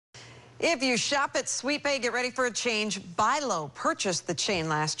If you shop at Sweetbay, get ready for a change. Buy Low purchased the chain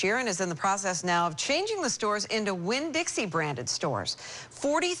last year and is in the process now of changing the stores into Winn Dixie branded stores.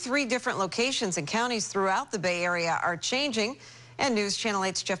 43 different locations and counties throughout the Bay Area are changing. And News Channel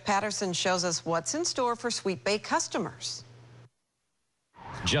 8's Jeff Patterson shows us what's in store for Sweetbay customers.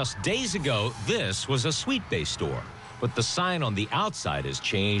 Just days ago, this was a Sweetbay store, but the sign on the outside has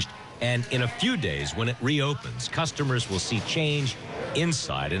changed, and in a few days, when it reopens, customers will see change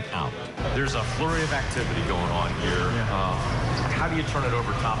inside and out. There's a flurry of activity going on here. How do you turn it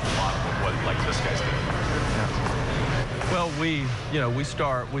over top to bottom with what like this guy's doing? Well, we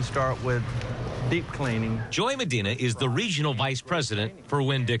start with deep cleaning. Joy Medina is the regional vice president for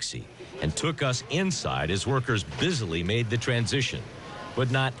Winn Dixie and took us inside as workers busily made the transition.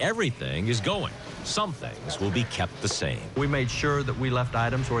 But not everything is going. Some things will be kept the same. We made sure that we left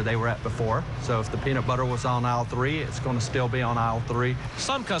items where they were at before. So if the peanut butter was on aisle 3, it's going to still be on aisle 3.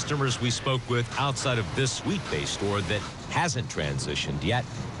 Some customers we spoke with outside of this Sweetbay store that hasn't transitioned yet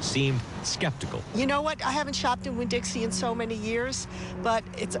seemed skeptical. You know what? I haven't shopped in Winn Dixie in so many years, but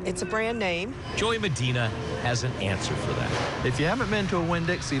it's a brand name. Joy Medina has an answer for that. If you haven't been to a Winn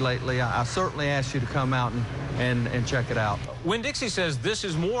Dixie lately, I certainly ask you to come out and check it out. Winn Dixie says this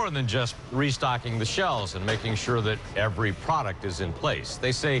is more than just restocking the shelves and making sure that every product is in place.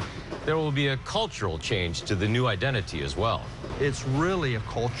 They say there will be a cultural change to the new identity as well. It's really a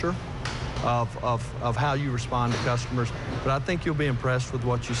culture of how you respond to customers, but I think you'll be impressed with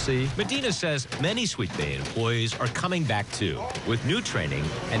what you see. Medina says many Sweetbay employees are coming back too, with new training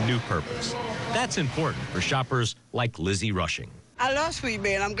and new purpose. That's important for shoppers like Lizzie Rushing. I love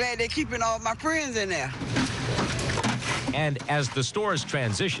Sweetbay, and I'm glad they're keeping all my friends in there. And as the stores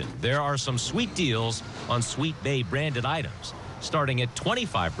transition, there are some sweet deals on Sweetbay branded items, starting at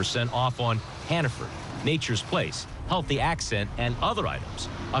 25% off on Hannaford, Nature's Place, Healthy Accent, and other items,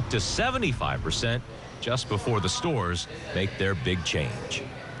 up to 75% just before the stores make their big change.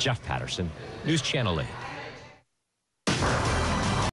 Jeff Patterson, News Channel 8.